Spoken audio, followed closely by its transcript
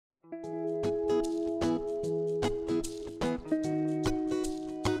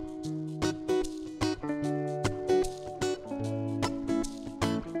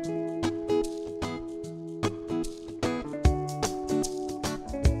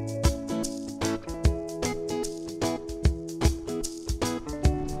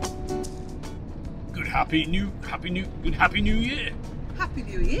Happy New Year. Happy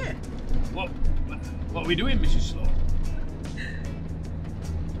New Year. What are we doing, Mrs. Slaw?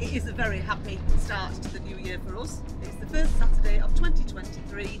 It is a very happy start to the new year for us. It's the first Saturday of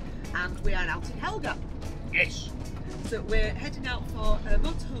 2023 and we are out in Helga. Yes. So we're heading out for a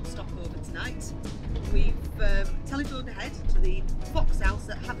motorhome stopover tonight. We've telephoned ahead to the Fox House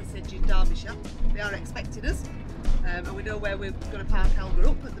at Hathersage in Derbyshire. They are expecting us and we know where we're going to park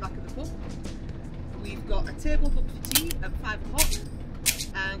Helga up at the back of the pub. We've got a table booked for tea at 5 o'clock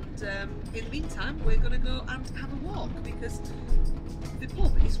and in the meantime we're going to go and have a walk because the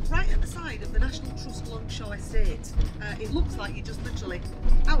pub is right at the side of the National Trust Longshaw estate. It looks like you just literally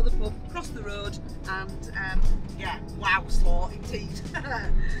out of the pub, cross the road and yeah, wow, Slaw indeed.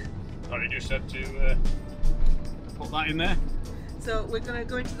 Sorry, just had to put that in there. So we're going to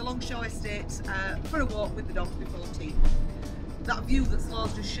go into the Longshaw estate for a walk with the dog before tea. That view that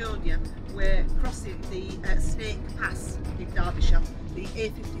Slaw's just shown you, we're crossing the Snake Pass in Derbyshire, the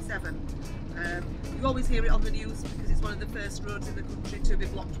A57. You always hear it on the news because it's one of the first roads in the country to be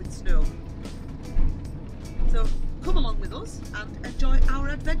blocked with snow. So come along with us and enjoy our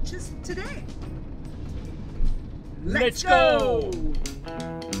adventures today. Let's go!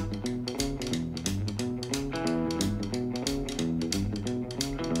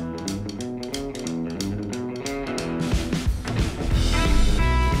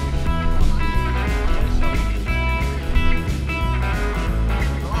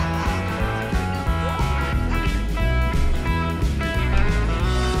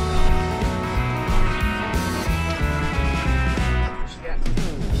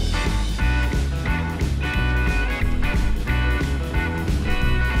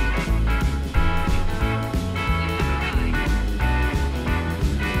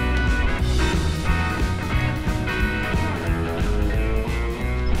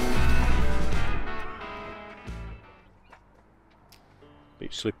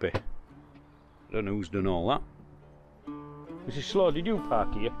 Bit slippy. I don't know who's done all that. Mrs. Slaw, did you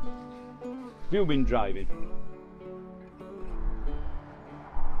park here? Have you been driving?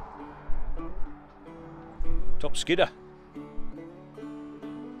 Top skidder.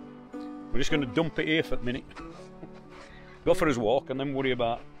 We're just going to dump it here for a minute. Go for his walk and then worry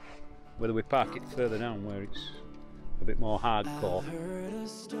about whether we park it further down where it's a bit more hardcore. I've heard a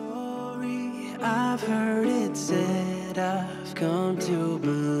story, I've heard it said, I've come to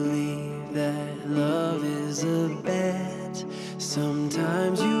believe that love is a bet.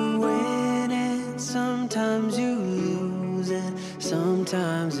 Sometimes you win and sometimes you lose, and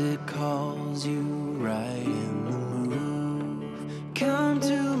sometimes it calls you right in the move. Come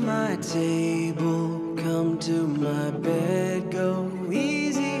to my table, come to my bed, go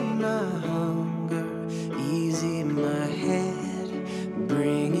easy my hunger, easy my head,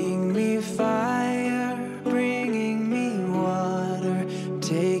 bringing me fire, bringing me water,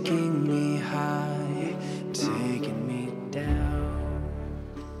 taking me high, taking me down.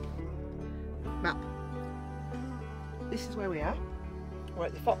 Map. This is where we are. We're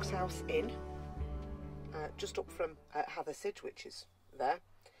at the Fox House Inn, just up from Hathersage, which is there.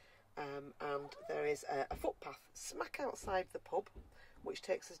 And there is a footpath smack outside the pub, which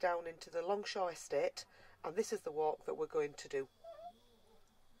takes us down into the Longshaw estate, and this is the walk that we're going to do.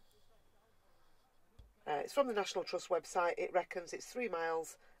 It's from the National Trust website. It reckons it's 3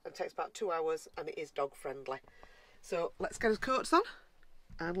 miles and takes about 2 hours, and it is dog friendly. So let's get our coats on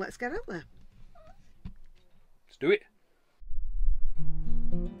and let's get out there. Let's do it.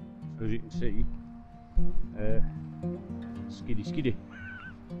 As you can see, skiddy.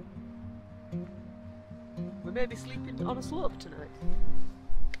 We may be sleeping on a slope tonight.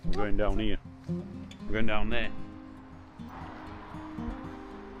 We're going down here. We're going down there.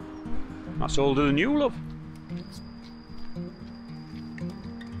 That's older than you, love.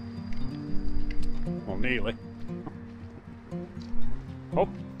 Well, nearly.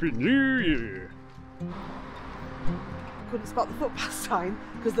 Happy New Year! Couldn't spot the footpath sign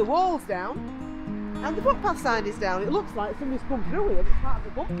because the wall's down and the footpath sign is down. It looks like somebody's come through here. It's part of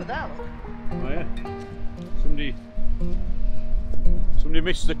the bumper there, look. Oh yeah. Somebody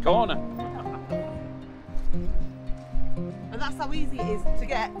missed the corner. And that's how easy it is to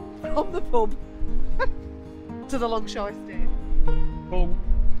get from the pub to the Longshaw estate. Pub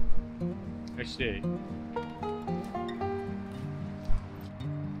estate.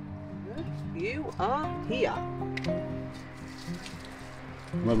 You are here.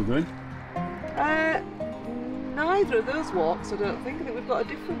 Where are we going? Neither of those walks, I don't think. I think we've got a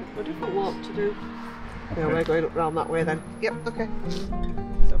different walk to do. Okay. Yeah, we're going up round that way then. Yep, okay.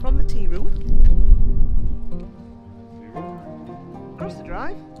 So from the tea room. Across the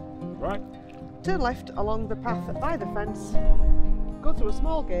drive. Right. turn left along the path by the fence, go through a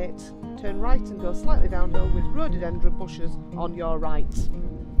small gate, turn right and go slightly downhill with rhododendron bushes on your right.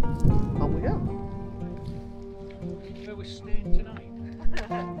 On we go. Where we're staying tonight?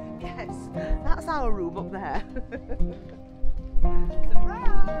 Yes, that's our room up there.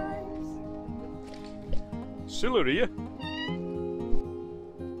 Surprise! Scylla here.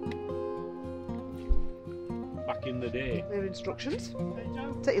 Back in the day. Clear instructions.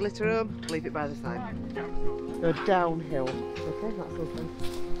 Take your litter home, leave it by the side. Go downhill. Okay, that's lovely.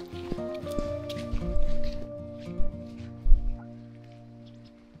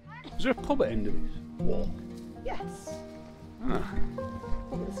 Is there a pub at the end of this walk? Yes. Ah.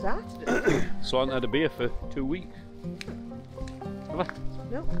 Pub at the start. So I haven't had a beer for 2 weeks. Have I?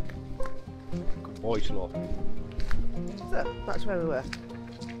 No. Good boy, Slaw. So, that's where we were.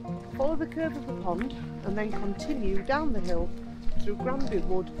 Follow the curve of the pond and then continue down the hill through Granby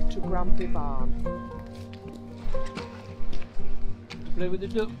Wood to Granby Barn. Play with the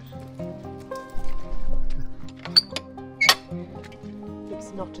ducks.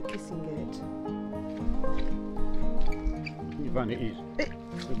 It's not a kissing gate. You find it is.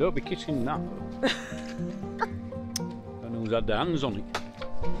 So don't be kissing that. I know who's had their hands on it.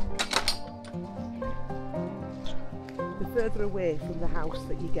 The further away from the house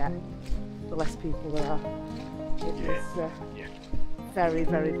that you get, the less people there are. It was very,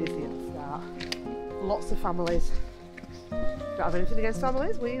 very busy at the start. Lots of families. Don't have anything against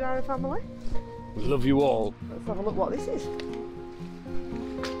families, we are a family. We love you all. Let's have a look what this is.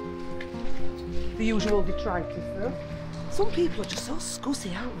 The usual detritus though. Some people are just so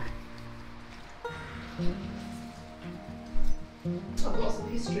scuzzy, aren't they? Lots of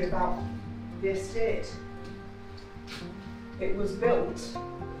history about the estate. It was built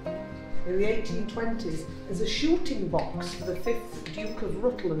in the 1820s as a shooting box for the 5th Duke of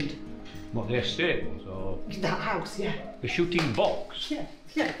Rutland. What, the estate was, or That house, yeah. the shooting box? Yeah,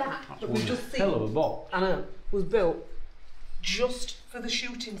 that. That's But one we've just seen. hell of a box. I know. Was built just for the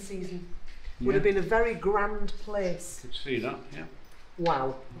shooting season. Would have been a very grand place. Could see that, yeah.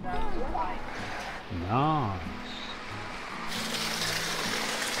 Wow. Nice.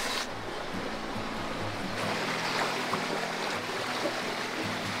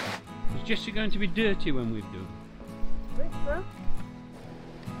 Is Jessie going to be dirty when we've done? I think so.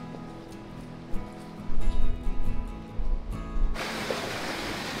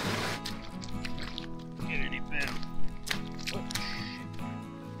 Getting it down.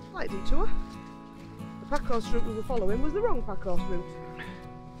 Slight detour. The pack horse route we were following was the wrong pack horse route.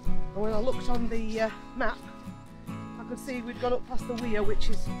 And when I looked on the map, I could see we'd gone up past the weir, which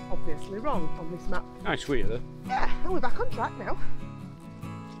is obviously wrong on this map. Nice weir though. Yeah, and we're back on track now.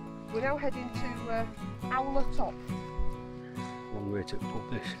 We're now heading to Owler Top. Long way to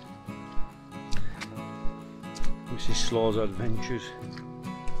put this. This is Slaw's Adventures.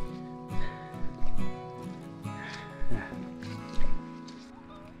 Yeah.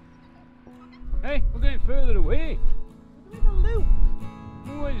 Hey, we're going further away. We're doing a loop.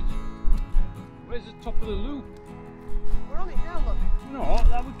 Where's the top of the loop? We're on it now, look. No,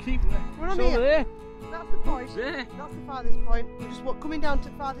 that would keep. We're on it's over here. there. That's the point. There. That's the farthest point. We're just coming down to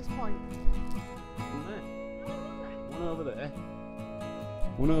the farthest point. One there. One over there.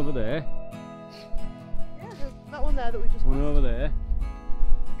 One over there. Yeah, there's that one there that we just One passed. over there.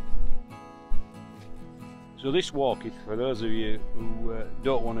 So this walk is for those of you who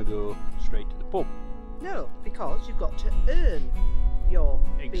don't want to go straight to the pub. No, because you've got to earn your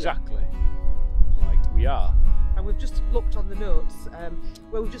beer. Exactly. Like we are. And we've just looked on the notes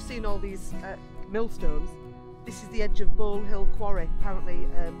where we've just seen all these millstones. This is the edge of Bowl Hill Quarry, apparently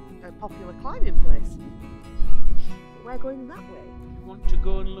a popular climbing place. But we're going that way. You want to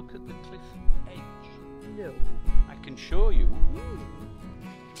go and look at the cliff edge? No. I can show you.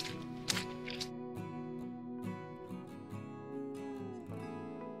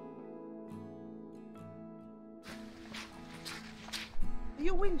 Are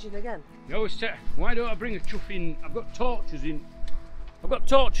you whinging again? You always say, why don't I bring a chuff in? I've got torches in. I've got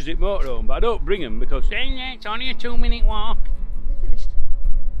torches at Motorhome, but I don't bring them because it's only a 2-minute walk. We finished.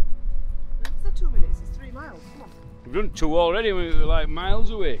 It's not 2 minutes, it's 3 miles. Come on. We've done 2 already, we were like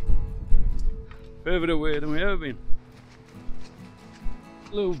miles away. Further away than we've ever been.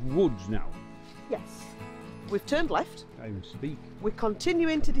 Little woods now. Yes. We've turned left. I even speak. We're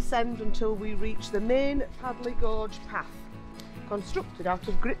continuing to descend until we reach the main Padley Gorge path, constructed out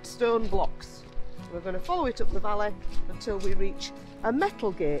of grit stone blocks. We're going to follow it up the valley until we reach a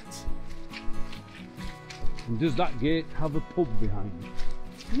metal gate. And does that gate have a pub behind it?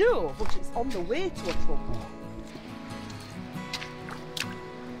 No, but it's on the way to a pub.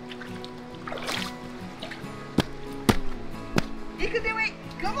 You can do it!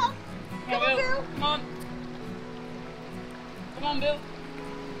 Come on! Come on, Bill! Come on! Come on, Bill!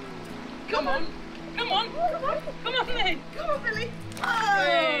 Come on! Come on! Come on! Come on, then! Come on, Billy! Oh!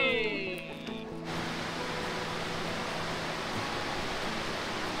 Hey!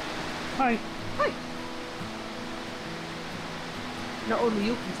 Hi! Hi! Not only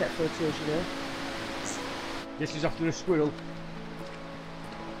you can take photos, you know. This is after a squirrel.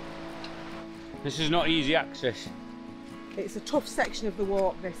 This is not easy access. It's a tough section of the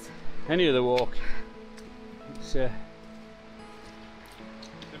walk, this. Any other walk. It's a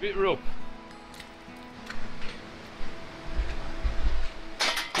bit rough.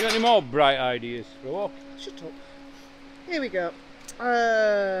 You got any more bright ideas for a walk? Shut up. Here we go.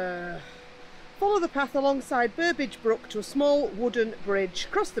 Follow the path alongside Burbage Brook to a small wooden bridge.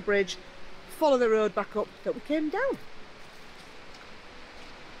 Cross the bridge, follow the road back up that we came down.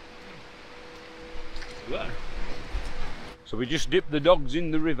 So we just dipped the dogs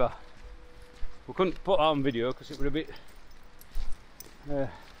in the river. We couldn't put that on video because it was a bit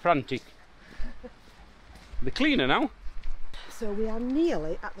frantic. They're cleaner now. So we are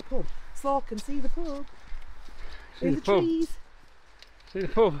nearly at the pub. Slaw can see the pub. See In the the pub. trees. See the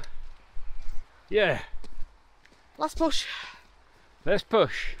pub. Yeah. Last push. Let's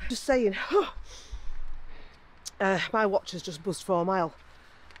push. Just saying. My watch has just buzzed 4 mile.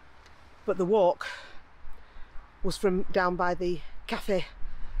 But the walk was from down by the cafe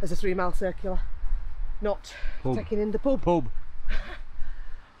as a 3 mile circular. Not Pub. taking in the pub. Pub.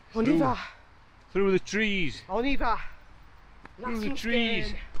 On y va. Through the trees. On y va. Through the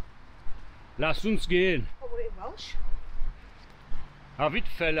trees. La Sunsgain. What was it in Welsh? Have it,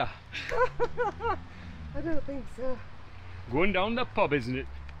 fella. I don't think so. Going down the pub, isn't it?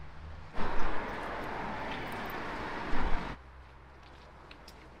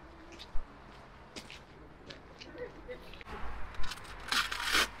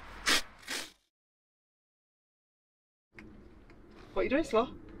 What are you doing, Slaw?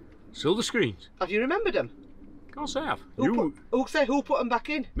 Silver screens. Have you remembered them? Of course I have. Who put them back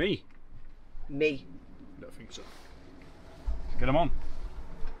in? Me. Me. I don't think so. Get them on.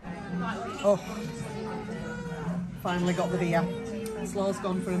 Oh, finally got the beer. Slaw's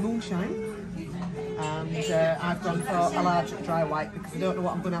gone for a moonshine and I've gone for a large dry white because I don't know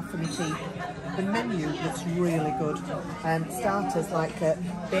what I'm going to have for my tea. The menu looks really good. Starters like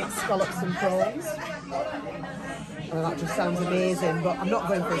baked scallops and prawns. That just sounds amazing, but I'm not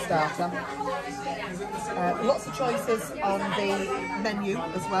going for a starter. Lots of choices on the menu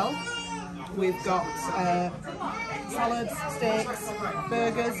as well. We've got salads, steaks,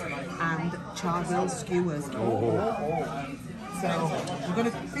 burgers and char-grilled skewers. So I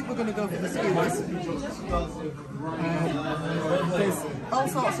think we're going to go for the skewers. There's all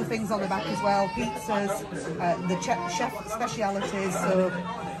sorts of things on the back as well. Pizzas, the chef specialities. So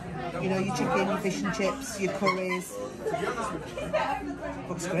you know, your chicken, your fish and chips, your curries.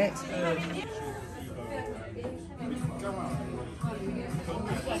 Looks great.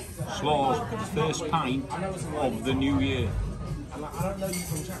 Slaw's first pint of the new year.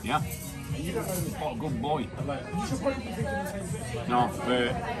 Yeah? What a good boy. No,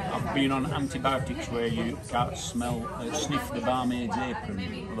 I've been on antibiotics where you can't sniff the barmaid's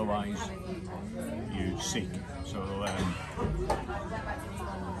apron, otherwise you're sick. So,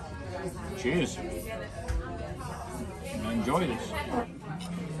 cheers. Enjoy this.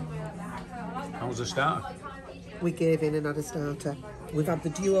 How was the starter? We gave in and had a starter. We've had the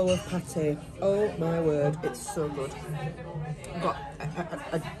duo of pate. Oh my word, it's so good. We've got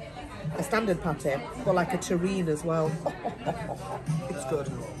a standard pate, but like a terrine as well. It's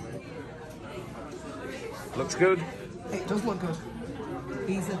good. Looks good. It does look good.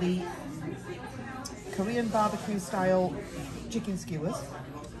 These are the Korean barbecue style chicken skewers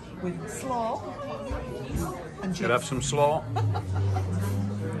with slaw and chips. Should have some slaw.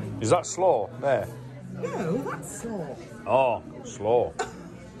 Is that slaw there? No, that's slaw. Oh, slaw.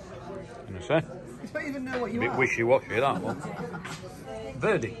 Can I say? I don't even know what you Bit are. wishy-washy, that one.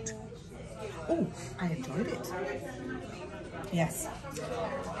 Verdict. Oh, I enjoyed it. Yes.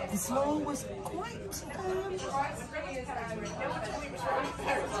 The slaw was quite...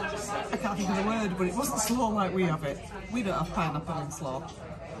 I can't think of the word, but it wasn't slaw like we have it. We don't have pineapple in slaw.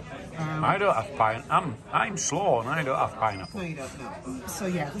 I don't have pineapple. I'm slaw and I don't have pineapple. No, you don't know. So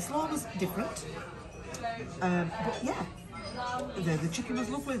yeah, the slaw was different. But yeah, the chicken was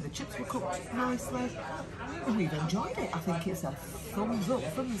lovely, the chips were cooked nicely. And we've enjoyed it. I think it's a thumbs up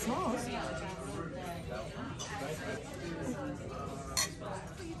from the Slaws.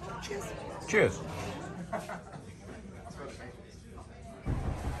 Cheers. Cheers.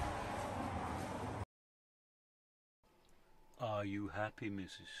 Are you happy,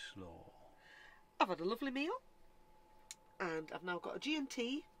 Mrs. Slaw? I've had a lovely meal, and I've now got a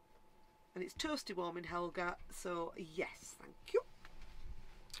G&T, and it's toasty warm in Helga, so yes, thank you.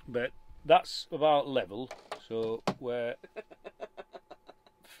 But that's about level, so we're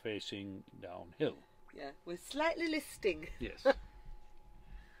facing downhill. Yeah, we're slightly listing. Yes.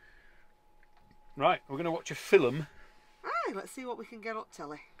 Right, we're going to watch a film. Aye, let's see what we can get on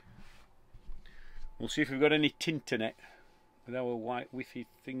telly. We'll see if we've got any tinternet with our white Wi-Fi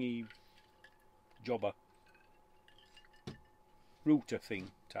thingy jobber router thing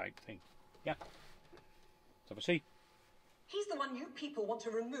type thing. Yeah. Let's have a see. He's the one you people want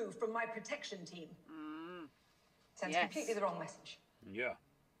to remove from my protection team. Sends completely the wrong message. Yeah.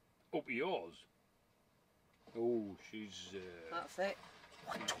 Up yours. Oh, she's... That's it.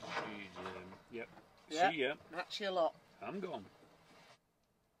 Yep. Yep. See ya. That's your lot. I'm gone.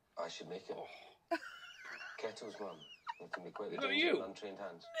 I should make it. Kettle's mum. It can be quite the Is that danger you? of untrained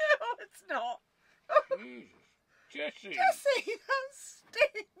hands. No, it's not. Jesus. Jessie. Jessie, that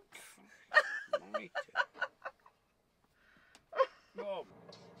stinks. Mighty. Oh,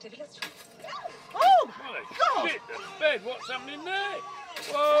 Did let's try. Oh, what a God. shit, the bed. What's happening there?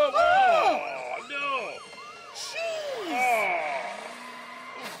 Whoa, whoa. No. Jeez.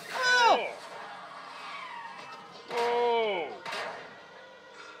 Oh. Oh.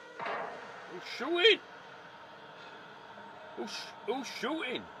 Who's shooting? Who's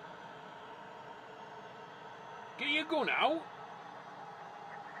shooting? Get your gun out.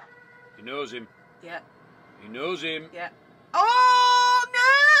 He knows him. Yeah, He knows him. yeah. Oh,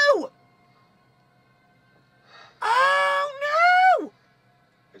 no! Oh, no!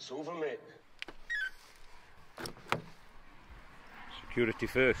 It's over, mate. Security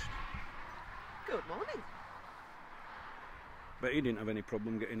first. Good morning. But he didn't have any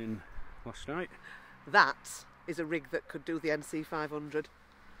problem getting in last night. That is a rig that could do the NC 500.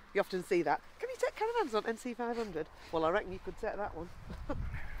 You often see that. Can you take caravans on NC 500? Well, I reckon you could take that one.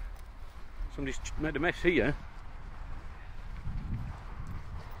 Somebody's made a mess here.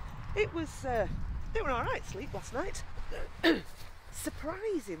 It was all right sleep last night.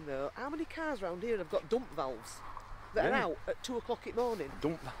 Surprising though, how many cars around here have got dump valves that are out at 2 o'clock in the morning?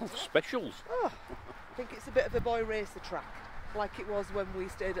 Dump valve specials. Oh, I think it's a bit of a boy racer track, like it was when we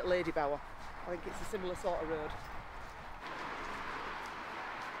stayed at Ladybower. I think it's a similar sort of road.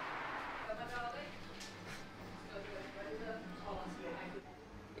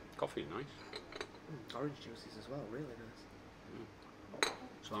 Coffee, nice. Orange juices as well, really nice.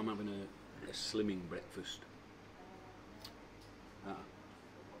 So I'm having a slimming breakfast.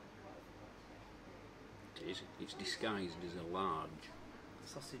 It is. It's disguised as a large.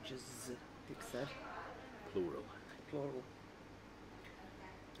 Sausages, it said. Plural. Plural.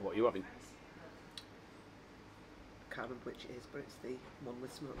 What are you having? Can't remember which it is, but it's the one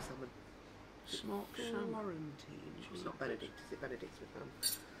with smoked salmon. Smoked salmon. Florentine. It's not Benedict, is it? Benedict's with ham.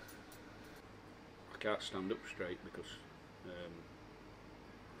 I can't stand up straight because I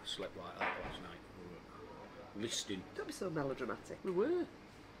slept like that last night. We were listing. Don't be so melodramatic. We were.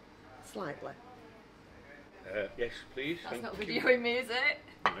 Slightly. Yes, please. That's not thank videoing me, is it?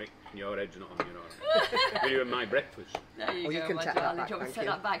 Right, your head's not on, you know. Videoing my breakfast. There you Oh, go, you can my take that darling. back, Do you want me to thank take you.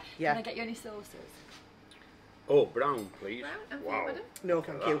 that back? Yeah. Can I get you any sauces? Oh, brown, please. Brown, and Wow. madam. No,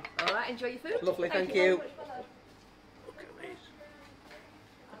 thank you. All right, enjoy your food. Lovely, thank very you. much, my love. Look at this.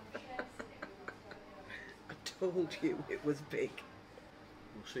 I told you it was big.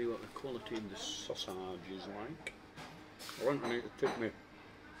 We'll see what the quality of the sausage is like. I want me to take me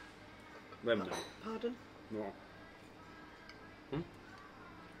them now. Pardon? No.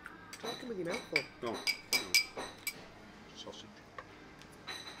 Talking with your mouth full. No. Sausage.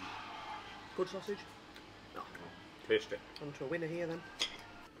 Good sausage. No. Taste it. On to a winner here then.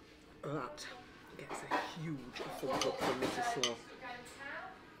 That gets a huge thumbs up from Mrs. Slaw.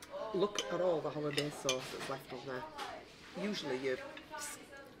 Look at all the holiday sauce that's left on there. Usually you're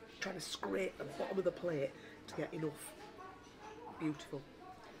trying to scrape the bottom of the plate to get enough. Beautiful.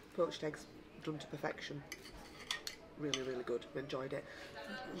 Poached eggs done to perfection. Really, really good. Enjoyed it.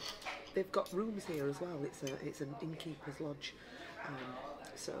 They've got rooms here as well. It's an innkeeper's lodge.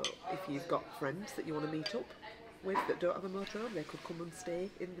 So if you've got friends that you want to meet up with that don't have a motorhome, they could come and stay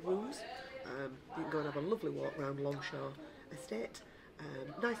in the rooms. You can go and have a lovely walk around Longshaw estate.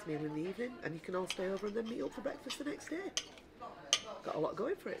 Nice meal in the evening, and you can all stay over and then meet up for breakfast the next day. Got a lot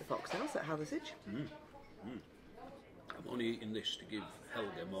going for it, the Fox House at Hathersage. I'm only eating this to give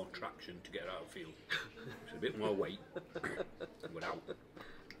Helga more traction to get her out of field. It's a bit more weight. Without.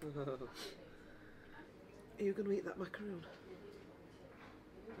 Are you going to eat that macaroon?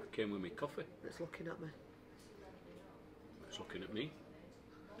 It came with me coffee. It's looking at me. It's looking at me.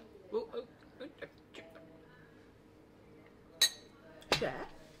 Well, Share.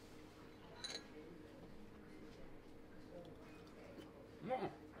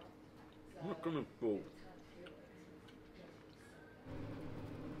 Look at the food.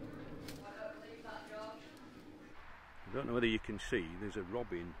 I don't know whether you can see, there's a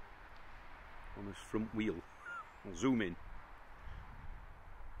robin on his front wheel. I'll zoom in.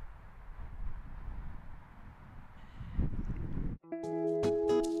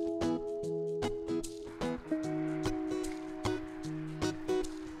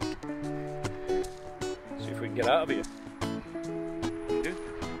 See if we can get out of here. Yeah.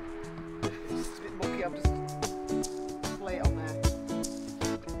 It's a bit mucky, I'll just lay it on there.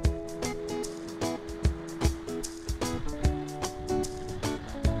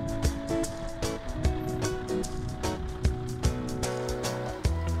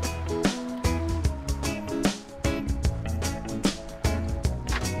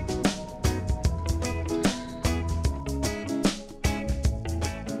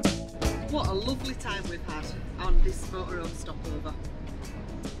 What a lovely time we've had on this Motorhome Stopover.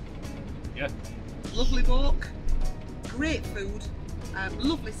 Yeah. Lovely walk, great food,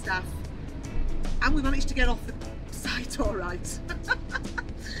 lovely staff, and we managed to get off the site all right.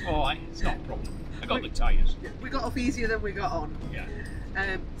 Oh, it's not a problem. I got the tyres. We got off easier than we got on.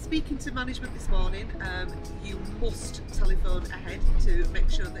 Yeah. Speaking to management this morning, you must telephone ahead to make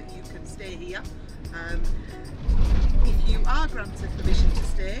sure that you can stay here. If you are granted permission to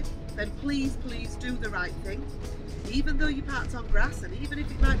stay, then please do the right thing. Even though you parked on grass, and even if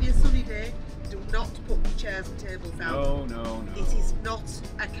it might be a sunny day, do not put your chairs and tables out. No. It is not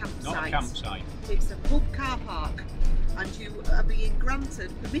a campsite. Not a campsite. It's a pub car park, and you are being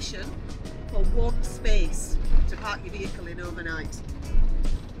granted permission for one space to park your vehicle in overnight.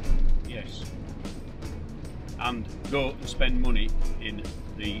 Yes. And go and spend money in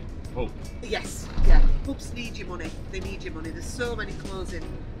the pub. Yes, yeah. Pubs need your money. They need your money. There's so many closing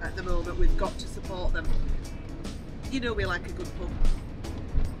at the moment. We've got to support them. You know we like a good pub.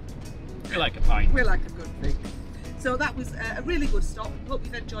 We like a pint. We like a good thing. So that was a really good stop. Hope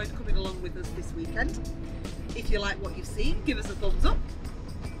you've enjoyed coming along with us this weekend. If you like what you've seen, give us a thumbs up.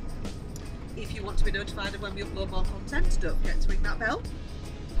 If you want to be notified of when we upload more content, don't forget to ring that bell.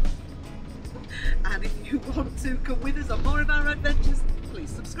 And if you want to come with us on more of our adventures, please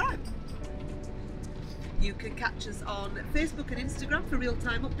subscribe. You can catch us on Facebook and Instagram for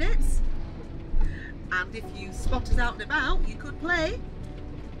real-time updates. And if you spot us out and about, you could play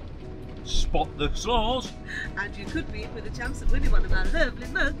Spot the Slaws. and you could be in with a chance of winning one of our lovely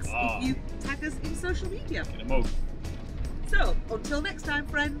mugs if you tag us in social media. Get a mug. So, until next time,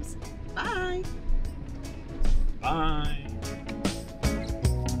 friends, bye! Bye.